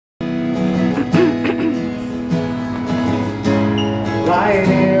Lying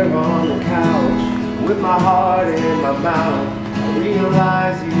here on the couch with my heart in my mouth, I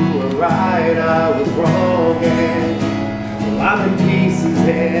realize you were right, I was wrong, and well, I'm in pieces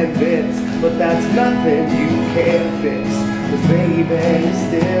and bits, but that's nothing you can't fix, 'cause baby, you're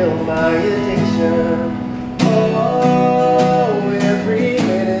still my addiction. Oh, every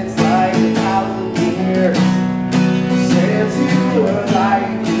minute's like 1,000 years since you were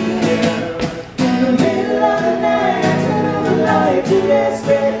lying here. In the middle of the night, I turn on the light, too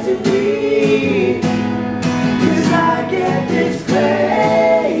desperate to breathe, 'cause I get this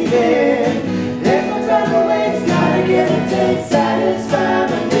craving. There's no time to waste, gotta get a taste, satisfy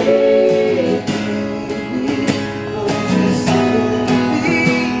my need. Won't you say to me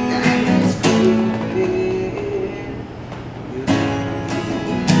that it's craving?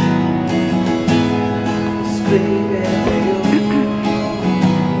 It's craving for you.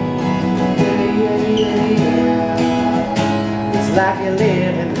 It's like you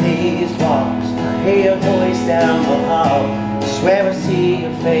live in these walls. I hear your voice down the hall. I swear I see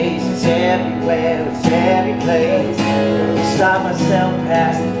your face. It's everywhere, it's every place. I stop myself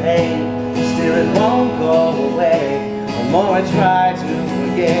past the pain, still it won't go away. The more I try to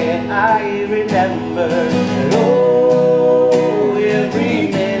forget, I remember that oh, every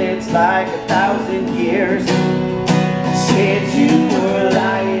minute's like 1,000 years since you were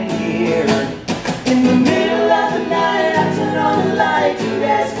lying here. In the middle of the night, I turn on the light, too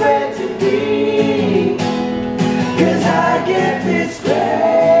desperate to breathe, 'cause I get this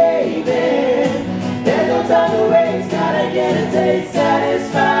craving. There's no time to waste, gotta get a taste,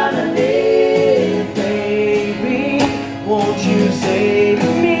 satisfy my need. Baby, won't you say to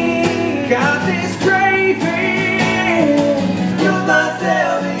me, got this craving, lose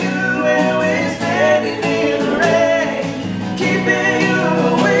myself in you, and we're standing in the rain, keeping you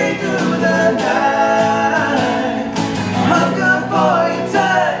awake through the night. Hunger for your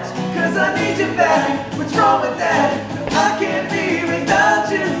touch, 'cause I need you back. What's wrong with that? I can't be without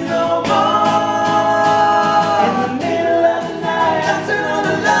you no more. In the middle of the night, I turn on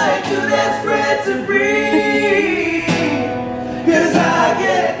the light, too desperate to breathe, 'cause I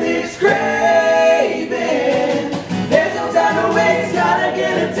get this craving. There's no time to waste, gotta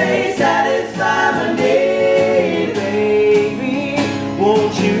get a taste, satisfy my need. Baby,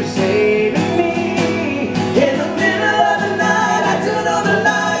 won't you say to me, in the middle of the night, I turn on the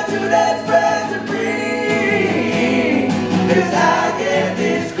light, too desperate to breathe, 'cause I get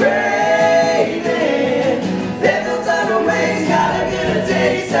this craving. There's no time to waste, gotta get a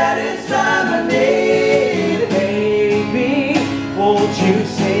taste, satisfy